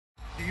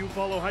you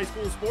follow high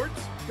school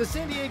sports? The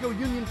San Diego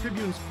Union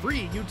Tribune's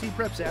free UT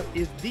Preps app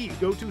is the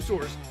go-to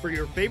source for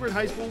your favorite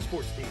high school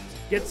sports teams.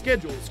 Get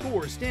schedules,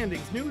 scores,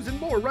 standings, news, and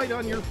more right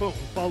on your phone.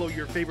 Follow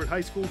your favorite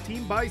high school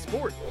team by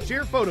sport.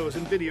 Share photos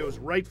and videos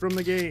right from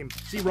the game.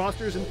 See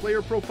rosters and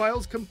player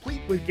profiles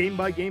complete with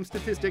game-by-game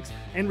statistics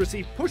and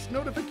receive push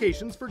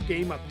notifications for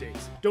game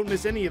updates. Don't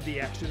miss any of the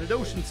action at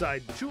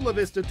Oceanside, Chula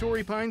Vista,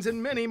 Torrey Pines,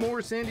 and many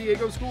more San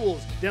Diego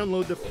schools.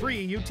 Download the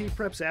free UT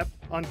Preps app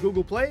on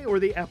Google Play or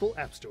the Apple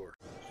App Store.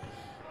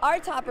 Our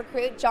top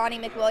recruit, Jonny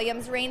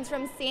McWilliams, reigns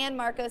from San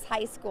Marcos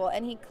High School,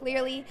 and he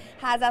clearly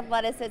has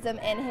athleticism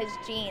in his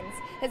genes.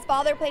 His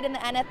father played in the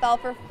NFL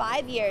for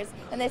 5 years,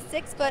 and the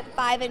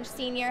 6'5"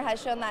 senior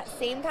has shown that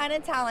same kind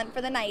of talent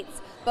for the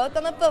Knights, both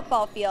on the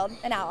football field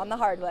and out on the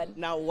hardwood.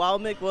 Now, while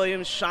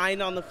McWilliams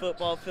shined on the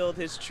football field,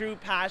 his true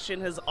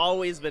passion has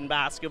always been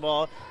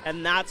basketball,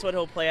 and that's what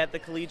he'll play at the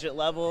collegiate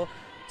level.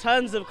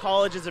 Tons of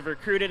colleges have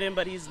recruited him,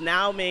 but he's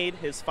now made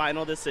his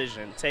final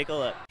decision. Take a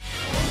look.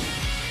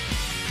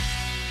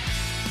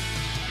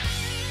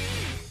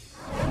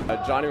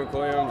 Jonny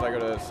McWilliams, I go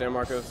to San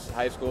Marcos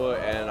High School,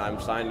 and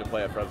I'm signed to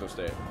play at Fresno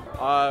State.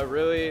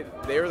 Really,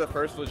 they were the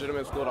first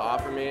legitimate school to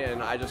offer me,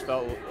 and I just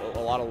felt a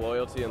lot of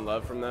loyalty and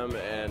love from them,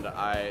 and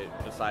I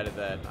decided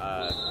that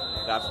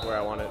that's where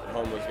I wanted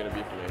home was going to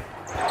be for me.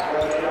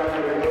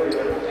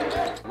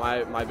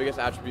 My biggest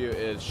attribute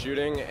is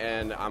shooting,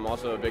 and I'm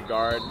also a big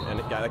guard and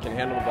a guy that can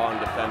handle the ball and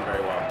defend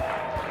very well.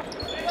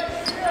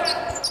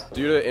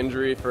 Due to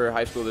injury for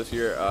high school this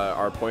year,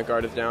 our point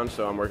guard is down,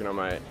 so I'm working on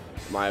my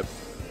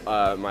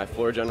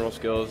floor general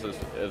skills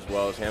as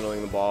well as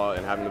handling the ball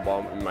and having the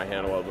ball in my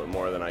hand a little bit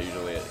more than I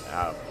usually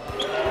have.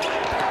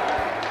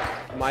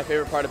 My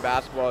favorite part of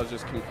basketball is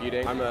just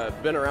competing.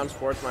 I've been around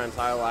sports my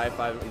entire life.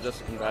 I'm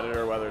just a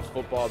competitor, whether it's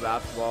football,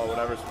 basketball,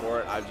 whatever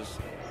sport. I just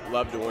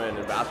love to win,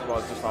 and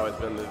basketball has just always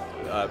been the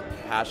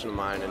passion of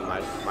mine and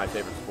my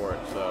favorite sport.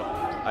 So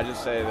I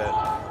just say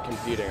that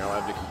competing, I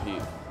love to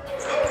compete.